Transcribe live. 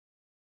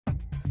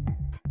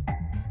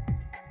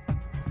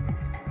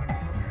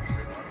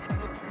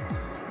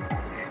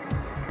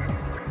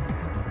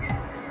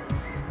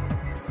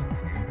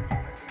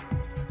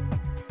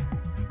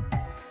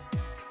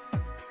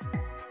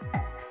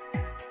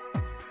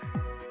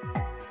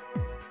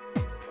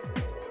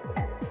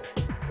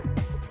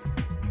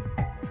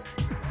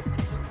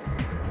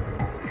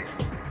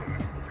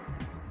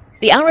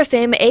The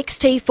RFM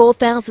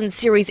XT4000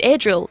 series air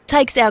drill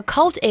takes our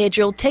Colt air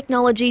drill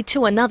technology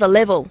to another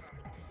level.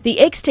 The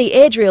XT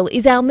air drill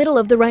is our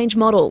middle-of-the-range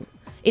model.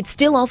 It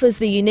still offers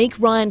the unique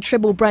Ryan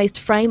treble-braced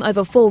frame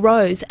over 4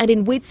 rows and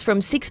in widths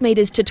from 6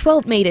 metres to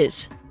 12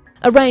 metres.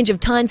 A range of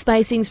tine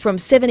spacings from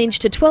 7-inch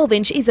to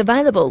 12-inch is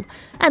available,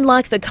 and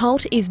like the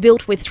Colt, is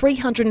built with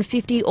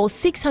 350 or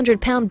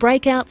 600-pound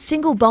breakout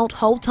single-bolt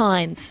hole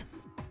tines.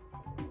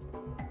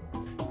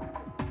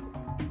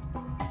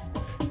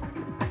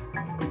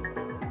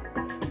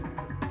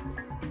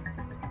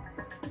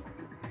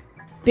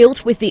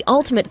 Built with the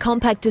ultimate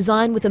compact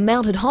design with a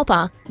mounted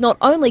hopper, not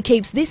only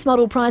keeps this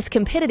model price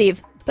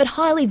competitive, but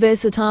highly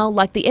versatile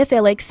like the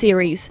FLX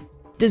series.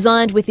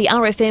 Designed with the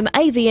RFM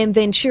AVM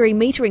Venturi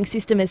metering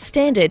system as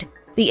standard,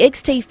 the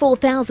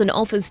XT4000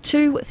 offers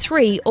 2,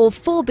 3 or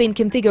 4 bin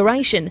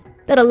configuration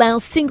that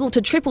allows single to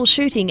triple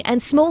shooting,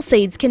 and small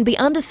seeds can be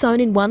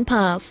undersown in one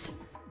pass.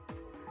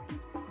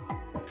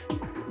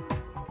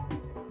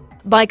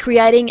 By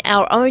creating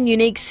our own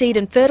unique seed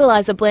and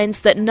fertiliser blends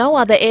that no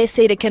other air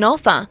seeder can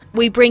offer,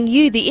 we bring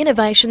you the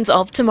innovations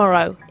of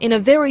tomorrow in a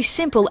very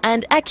simple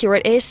and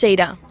accurate air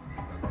seeder.